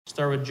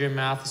Start with Jim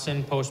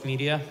Matheson, Post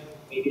Media.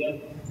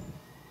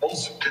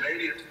 Molson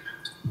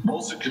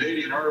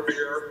Canadian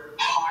RBR,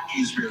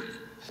 hockey's beer.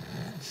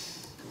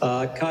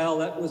 Kyle,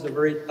 that was a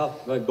very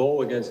tough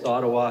goal against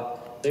Ottawa.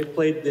 They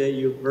played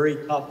you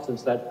very tough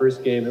since that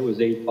first game. It was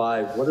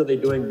 8-5. What are they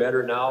doing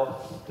better now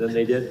than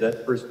they did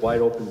that first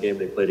wide open game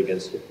they played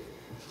against you?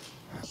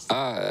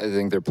 I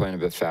think they're playing a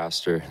bit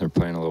faster. They're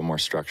playing a little more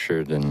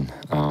structured, and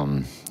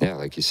yeah,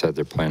 like you said,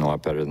 they're playing a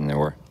lot better than they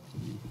were.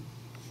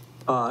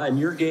 In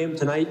your game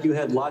tonight, you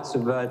had lots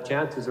of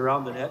chances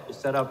around the net. You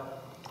set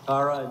up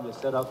Tara and you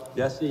set up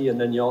Jesse,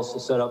 and then you also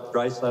set up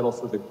Draisaitl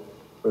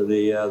for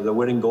the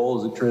winning goal,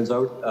 as it turns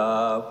out.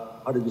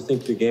 How did you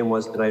think your game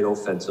was tonight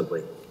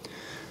offensively?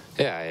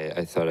 Yeah,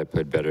 I thought I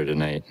played better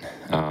tonight.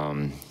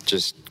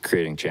 Just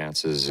creating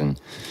chances,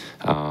 and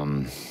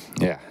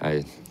yeah,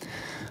 I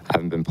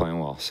haven't been playing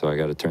well, so I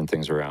got to turn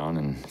things around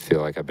and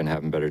feel like I've been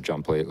having better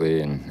jump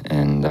lately,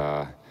 and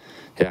yeah,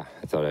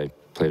 I thought I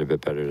played a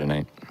bit better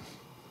tonight.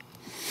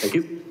 Thank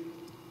you.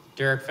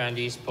 Derek Van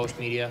Diest, Post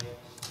Media.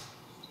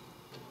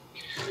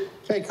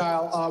 Hey,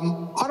 Kyle.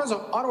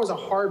 Ottawa's a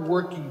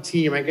hard-working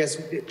team. I guess,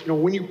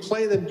 when you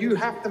play them, do you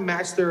have to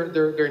match their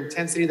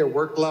intensity, their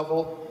work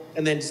level,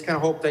 and then just kind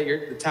of hope that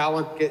the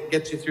talent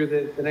gets you through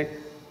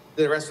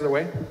the rest of the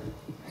way?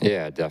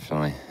 Yeah,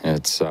 definitely.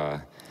 It's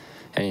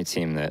any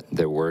team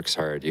that works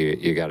hard,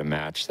 you got to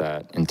match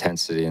that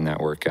intensity and that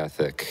work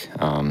ethic.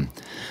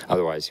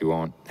 Otherwise, you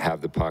won't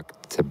have the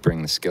puck to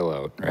bring the skill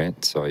out,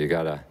 right? So you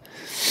got to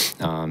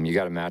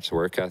match the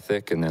work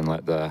ethic and then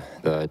let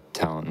the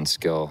talent and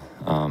skill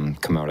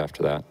come out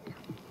after that.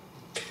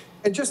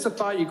 And just a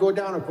thought, you go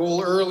down a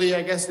goal early,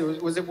 I guess.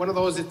 Was it one of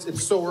those,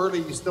 it's so early,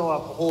 you still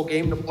have a whole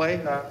game to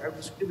play?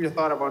 Just give me a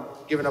thought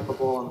about giving up a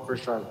goal on the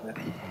first shot.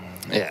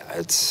 Yeah,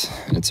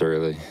 it's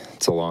early.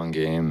 It's a long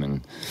game,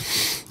 and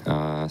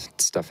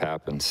stuff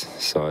happens.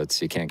 So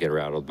you can't get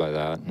rattled by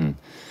that. And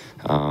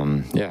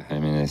yeah, I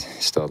mean, I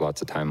still have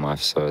lots of time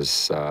left, so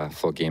it's a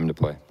full game to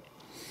play.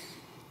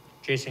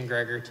 Jason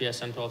Gregor,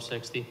 TSN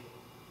 1260.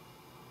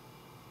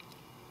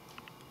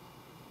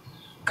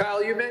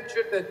 Kyle, you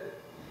mentioned that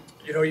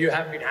you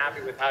haven't been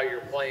happy with how you're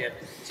playing.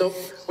 So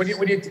when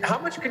you how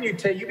much can you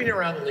take? You've been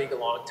around the league a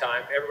long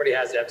time. Everybody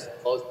has ebbs and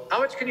flows. How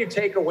much can you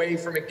take away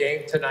from a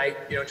game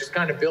tonight? Just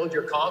kind of build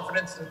your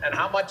confidence, and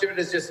how much of it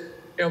is just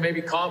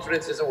maybe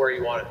confidence isn't where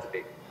you want it to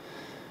be.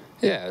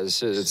 Yeah,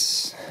 it's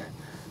it's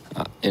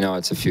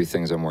a few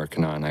things I'm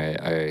working on.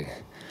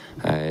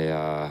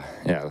 Yeah,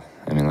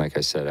 I mean, like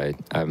I said,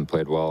 I haven't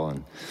played well,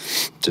 and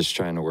just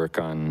trying to work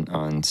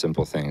on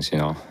simple things,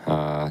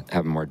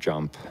 having more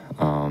jump,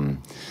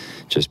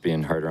 just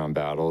being harder on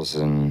battles,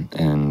 and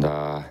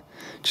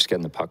just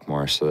getting the puck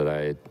more so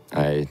that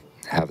I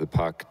have the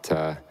puck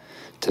to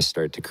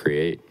start to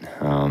create.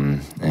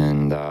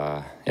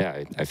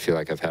 Yeah, I feel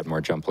like I've had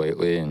more jump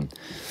lately, and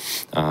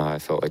I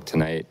felt like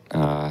tonight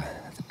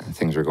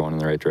things were going in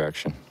the right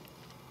direction.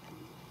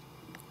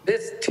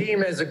 This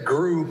team as a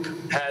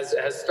group has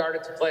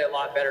started to play a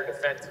lot better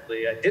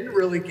defensively. I didn't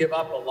really give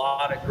up a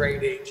lot of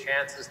grade A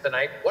chances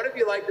tonight. What have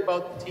you liked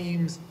about the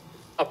team's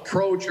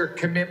approach or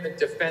commitment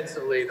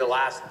defensively the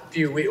last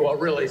few weeks? Well,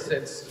 really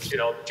since,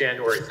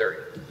 January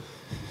 30th.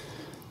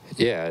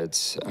 Yeah,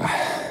 it's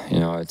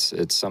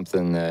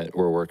something that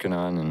we're working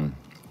on, and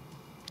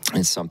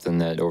it's something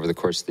that over the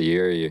course of the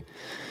year you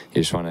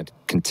just want to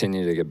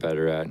continue to get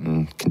better at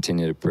and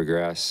continue to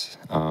progress,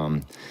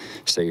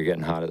 so you're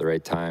getting hot at the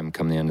right time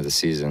come the end of the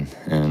season.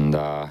 And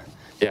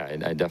yeah,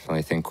 I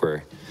definitely think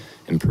we're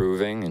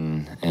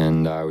improving,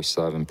 and we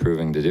still have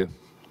improving to do.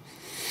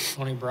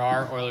 Tony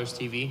Brouwer, Oilers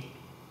TV.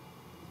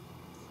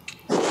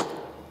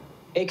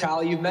 Hey,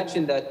 Kyle, you've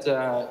mentioned that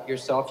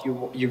yourself,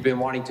 you've been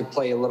wanting to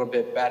play a little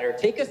bit better.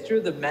 Take us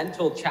through the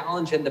mental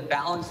challenge and the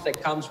balance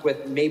that comes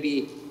with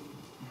maybe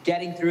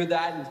getting through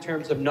that in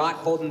terms of not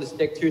holding the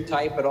stick too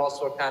tight, but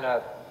also kind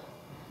of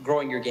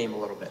growing your game a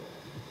little bit.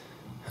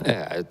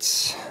 Yeah,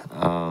 it's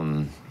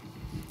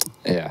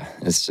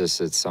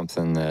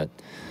something that,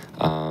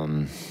 I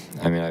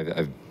mean,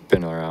 I've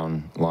been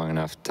around long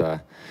enough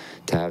to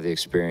have the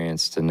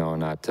experience to know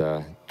not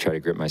to try to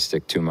grip my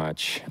stick too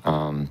much.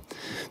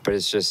 But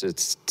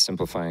it's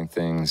simplifying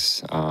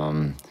things,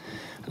 and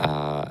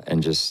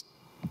just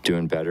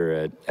doing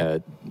better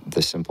at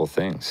the simple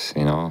things,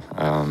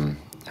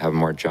 having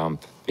more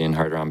jump, being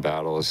harder on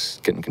battles,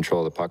 getting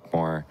control of the puck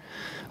more,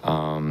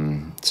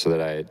 so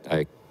that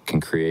I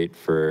can create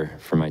for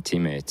my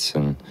teammates,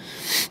 and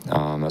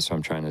that's what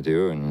I'm trying to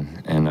do,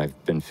 and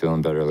I've been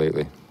feeling better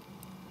lately.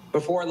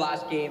 Before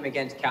last game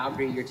against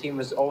Calgary, your team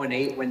was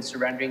 0-8 when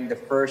surrendering the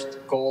first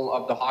goal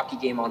of the hockey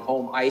game on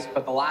home ice,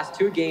 but the last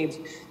two games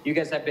you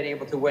guys have been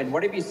able to win.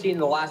 What have you seen in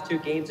the last two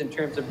games in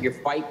terms of your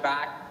fight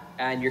back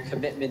and your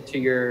commitment to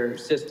your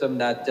system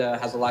that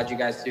has allowed you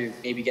guys to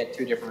maybe get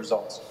two different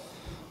results?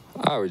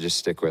 I would just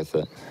stick with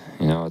it.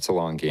 It's a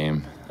long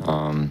game.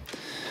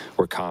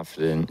 We're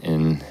confident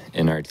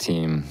in our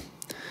team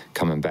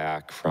coming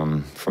back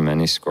from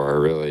any score,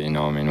 really.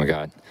 I mean, we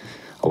got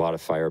a lot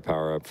of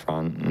firepower up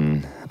front,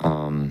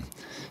 and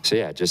so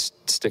yeah,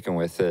 just sticking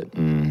with it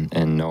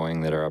and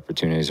knowing that our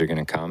opportunities are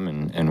going to come,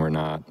 and we're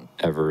not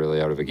ever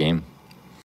really out of a game.